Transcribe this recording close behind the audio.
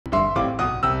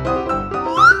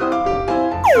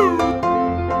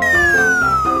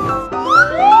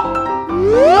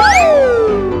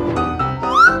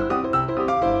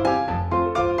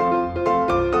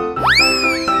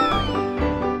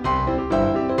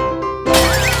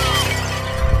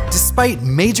Despite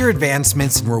major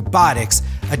advancements in robotics,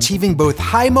 achieving both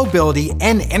high mobility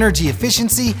and energy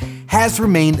efficiency has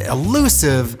remained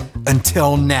elusive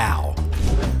until now.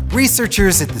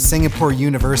 Researchers at the Singapore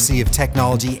University of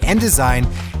Technology and Design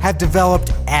have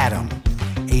developed Atom,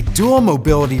 a dual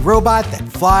mobility robot that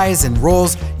flies and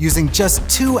rolls using just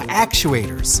 2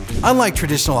 actuators. Unlike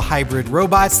traditional hybrid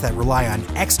robots that rely on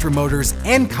extra motors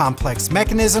and complex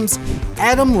mechanisms,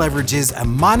 Atom leverages a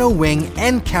mono-wing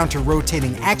and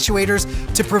counter-rotating actuators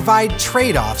to provide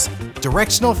trade-offs,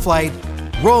 directional flight,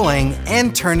 rolling,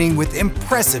 and turning with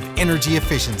impressive energy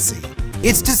efficiency.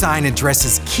 Its design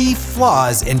addresses key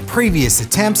flaws in previous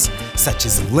attempts, such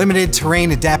as limited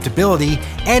terrain adaptability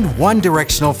and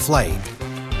one-directional flight.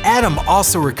 Atom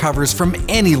also recovers from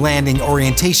any landing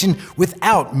orientation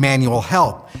without manual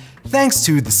help, thanks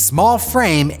to the small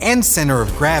frame and center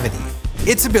of gravity.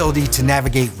 Its ability to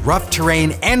navigate rough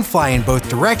terrain and fly in both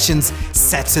directions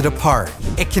sets it apart.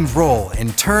 It can roll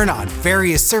and turn on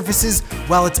various surfaces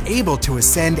while it's able to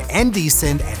ascend and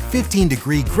descend at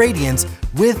 15-degree gradients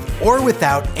with or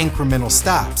without incremental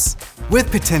stops. With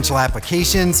potential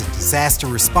applications in disaster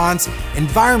response,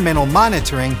 environmental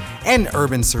monitoring, and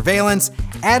urban surveillance,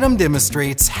 Atom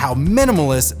demonstrates how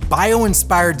minimalist,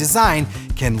 bio-inspired design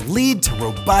can lead to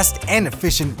robust and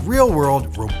efficient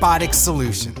real-world robotic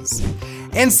solutions.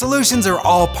 And solutions are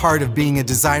all part of being a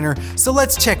designer, so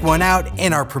let's check one out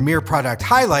in our premiere product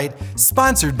highlight,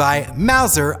 sponsored by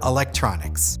Mouser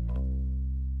Electronics.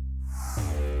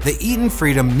 The Eaton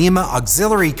Freedom NEMA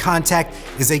Auxiliary Contact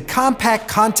is a compact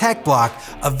contact block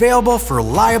available for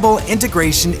reliable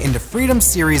integration into Freedom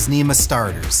Series NEMA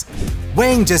starters.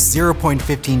 Weighing just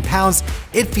 0.15 pounds,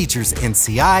 it features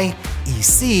NCI,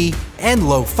 EC, and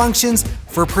low functions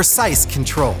for precise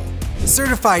control.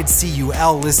 Certified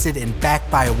CUL listed and backed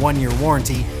by a 1-year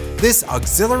warranty, this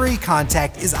auxiliary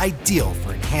contact is ideal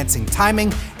for enhancing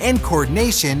timing and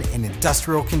coordination in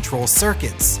industrial control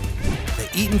circuits. The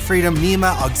Eaton Freedom NEMA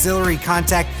Auxiliary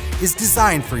Contact is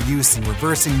designed for use in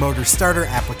reversing motor starter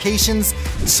applications.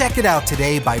 Check it out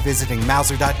today by visiting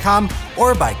Mouser.com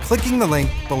or by clicking the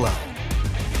link below.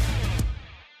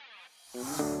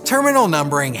 Terminal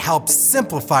numbering helps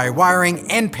simplify wiring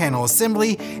and panel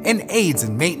assembly and aids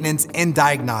in maintenance and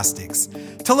diagnostics.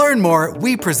 To learn more,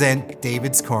 we present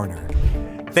David's Corner.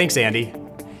 Thanks, Andy.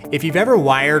 If you've ever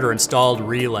wired or installed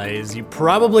relays, you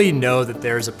probably know that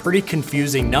there's a pretty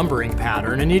confusing numbering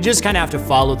pattern and you just kind of have to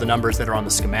follow the numbers that are on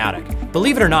the schematic.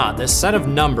 Believe it or not, this set of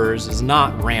numbers is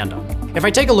not random. If I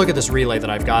take a look at this relay that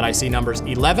I've got, I see numbers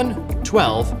 11,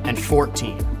 12, and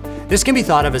 14. This can be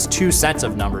thought of as 2 sets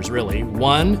of numbers, really.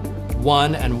 1,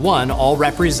 1, and 1 all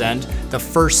represent the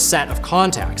first set of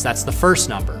contacts. That's the first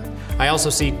number. I also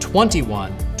see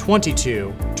 21,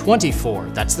 22, 24.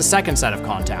 That's the second set of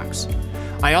contacts.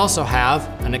 I also have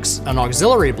an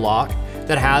auxiliary block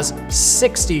that has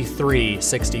 63,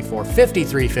 64,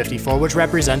 53, 54, which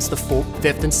represents the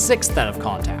 5th and 6th set of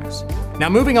contacts. Now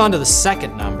moving on to the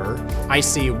second number, I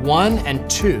see 1 and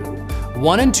 2.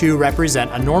 1 and 2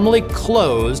 represent a normally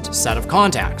closed set of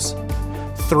contacts.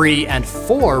 3 and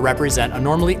 4 represent a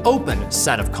normally open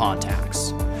set of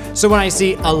contacts. So when I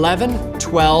see 11,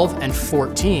 12, and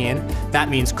 14, that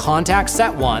means contact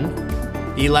set 1,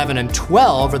 11 and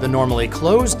 12 are the normally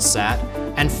closed set,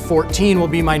 and 14 will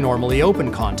be my normally open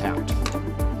contact.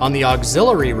 On the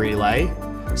auxiliary relay,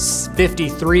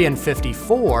 53 and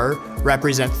 54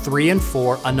 represent 3 and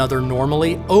 4, another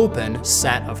normally open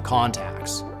set of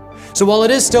contacts. So while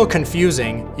it is still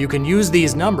confusing, you can use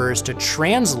these numbers to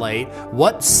translate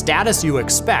what status you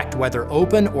expect, whether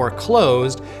open or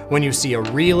closed, when you see a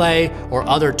relay or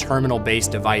other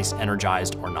terminal-based device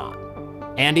energized or not.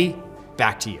 Andy,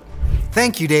 back to you.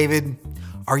 Thank you, David.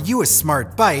 Are you a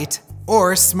smart byte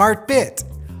or smart bit?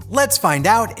 Let's find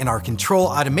out in our control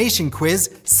automation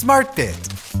quiz, Smart Bit.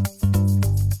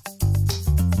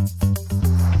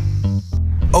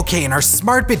 Okay, in our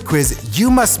Smart Bit quiz, you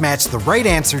must match the right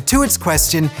answer to its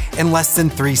question in less than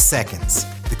 3 seconds.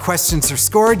 The questions are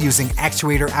scored using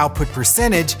actuator output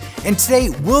percentage, and today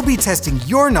we'll be testing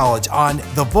your knowledge on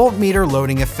the voltmeter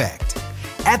loading effect.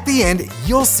 At the end,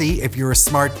 you'll see if you're a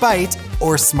smart byte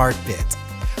or smart bit.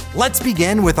 Let's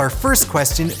begin with our first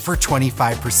question for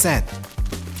 25%.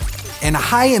 In a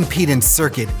high impedance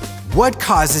circuit, what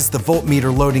causes the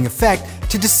voltmeter loading effect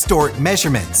to distort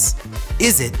measurements?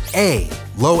 Is it A,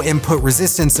 low input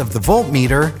resistance of the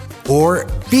voltmeter, or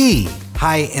B,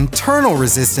 high internal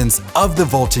resistance of the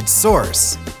voltage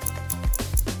source?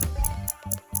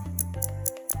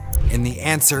 And the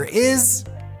answer is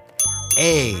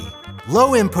A,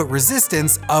 low input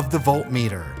resistance of the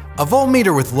voltmeter. A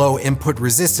voltmeter with low input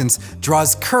resistance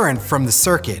draws current from the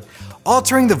circuit,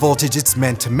 altering the voltage it's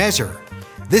meant to measure.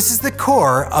 This is the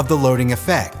core of the loading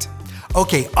effect.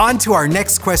 Okay, on to our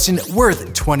next question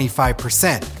worth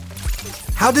 25%.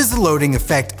 How does the loading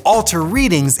effect alter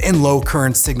readings in low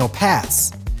current signal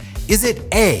paths? Is it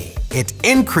A, it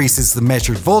increases the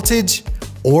measured voltage,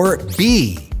 or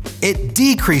B, it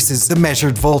decreases the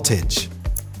measured voltage?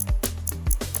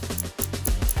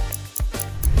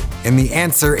 And the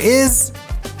answer is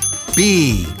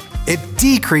B, it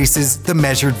decreases the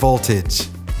measured voltage.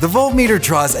 The voltmeter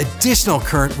draws additional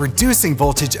current, reducing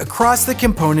voltage across the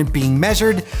component being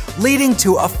measured, leading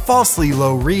to a falsely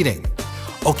low reading.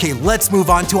 Okay, let's move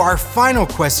on to our final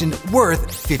question worth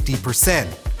 50%.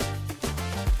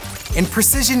 In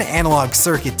precision analog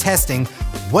circuit testing,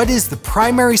 what is the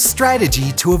primary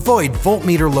strategy to avoid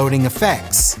voltmeter loading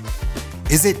effects?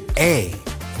 Is it A,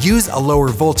 use a lower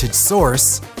voltage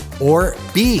source, or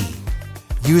B,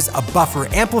 use a buffer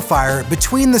amplifier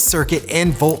between the circuit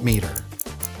and voltmeter?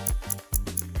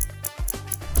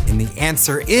 And the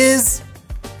answer is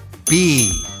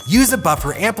B, use a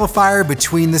buffer amplifier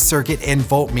between the circuit and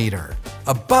voltmeter.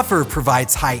 A buffer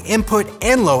provides high input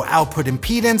and low output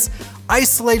impedance,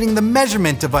 isolating the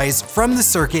measurement device from the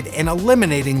circuit and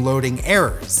eliminating loading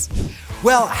errors.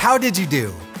 Well, how did you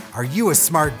do? Are you a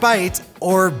smart byte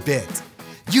or bit?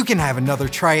 You can have another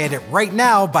try at it right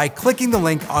now by clicking the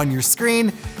link on your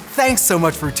screen. Thanks so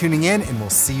much for tuning in, and we'll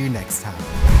see you next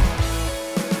time.